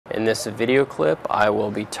In this video clip, I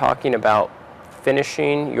will be talking about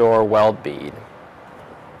finishing your weld bead.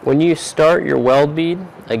 When you start your weld bead,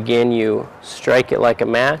 again you strike it like a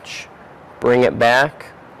match, bring it back,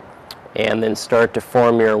 and then start to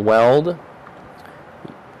form your weld.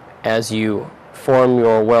 As you form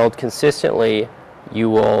your weld consistently, you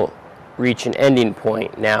will reach an ending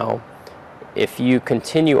point. Now, if you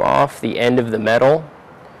continue off the end of the metal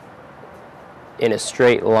in a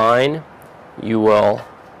straight line, you will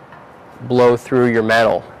blow through your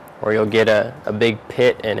metal, or you'll get a big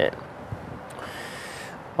pit in it.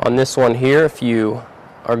 On this one here, if you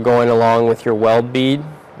are going along with your weld bead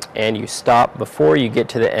and you stop before you get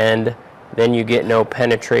to the end, then you get no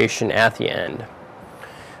penetration at the end.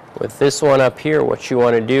 With this one up here, what you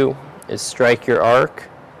want to do is strike your arc,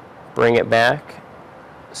 bring it back,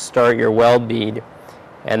 start your weld bead,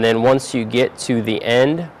 and then once you get to the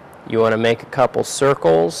end, you want to make a couple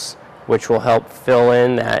circles, which will help fill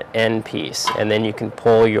in that end piece, and then you can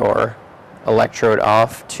pull your electrode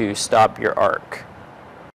off to stop your arc.